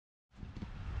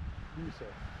you say.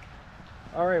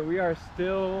 All right, we are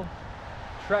still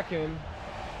trekking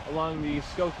along the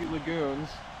Skokie Lagoons.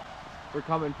 We're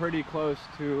coming pretty close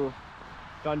to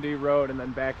Dundee Road and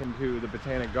then back into the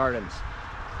Botanic Gardens.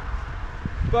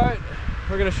 But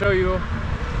we're gonna show you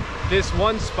this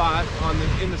one spot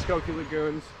in the Skokie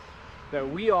Lagoons that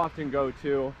we often go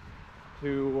to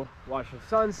watch the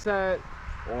sunset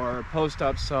or post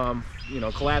up some,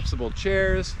 collapsible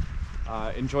chairs,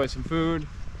 enjoy some food,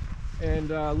 and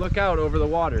look out over the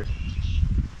water.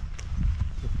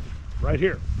 Right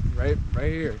here. Right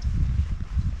here.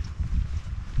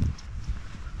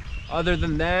 Other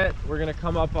than that, we're gonna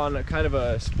come up on a kind of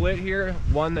a split here.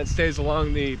 One that stays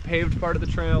along the paved part of the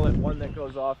trail and one that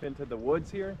goes off into the woods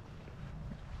here.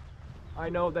 I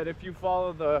know that if you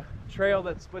follow the trail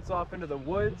that splits off into the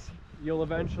woods, you'll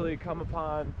eventually come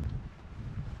upon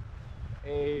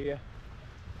a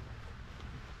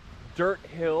dirt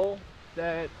hill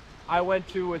that I went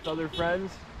to with other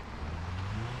friends.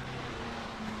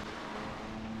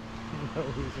 No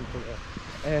reason for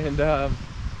that.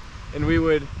 And we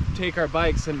would take our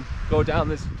bikes and go down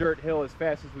this dirt hill as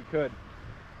fast as we could.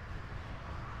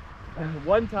 And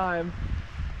one time,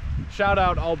 shout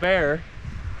out Albert,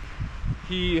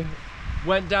 he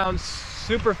went down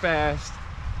super fast,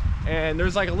 and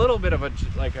there's like a little bit of a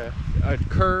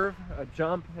curve, a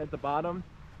jump at the bottom,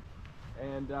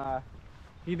 and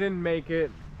he didn't make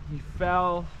it. He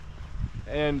fell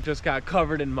and just got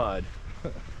covered in mud.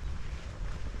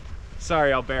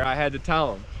 Sorry, Albert, I had to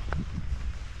tell him.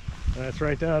 That's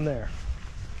right down there.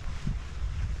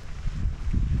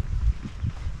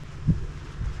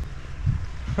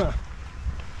 Huh.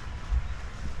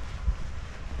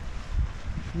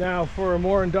 Now for a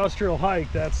more industrial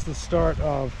hike, that's the start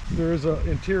of, there is an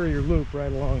interior loop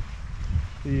right along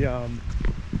the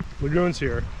lagoons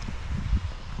here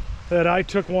that I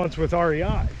took once with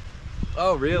REI.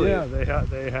 Oh, really? Yeah, they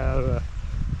had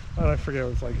I forget, it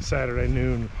was like a Saturday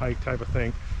noon hike type of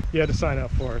thing. You had to sign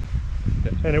up for it.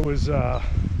 And it was, I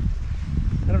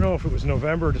don't know if it was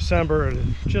November or December, and it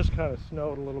just kind of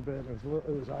snowed a little bit. It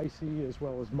was icy as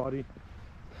well as muddy.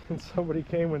 And somebody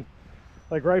came in,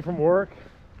 like right from work,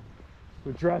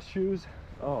 with dress shoes.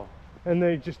 Oh. And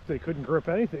they couldn't grip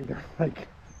anything. They're like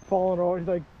falling over,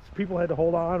 like people had to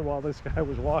hold on while this guy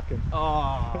was walking.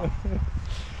 Oh.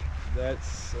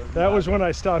 That was when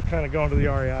I stopped kind of going to the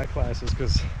REI classes,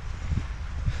 because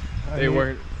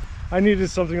I needed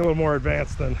something a little more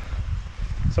advanced than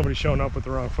somebody showing up with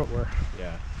the wrong footwear.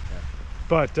 Yeah.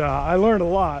 But I learned a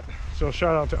lot, so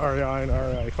shout out to REI and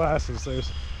REI classes.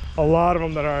 There's a lot of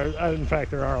them that are, in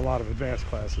fact there are a lot of advanced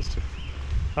classes too.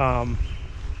 And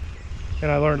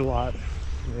I learned a lot,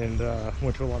 and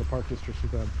went to a lot of park districts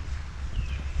with them.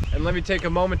 And let me take a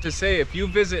moment to say, if you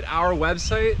visit our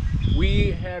website,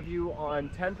 we have you on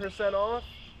 10% off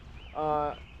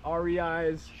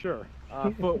REI's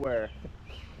footwear.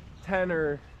 10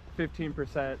 or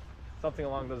 15%, something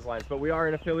along those lines. But we are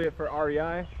an affiliate for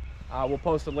REI. We'll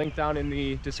post a link down in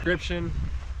the description,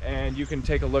 and you can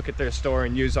take a look at their store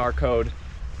and use our code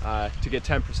to get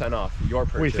 10% off your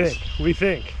purchase. We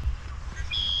think.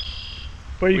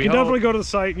 But you can definitely go to the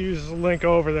site and use the link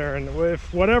over there, and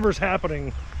if whatever's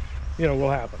happening,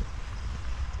 will happen.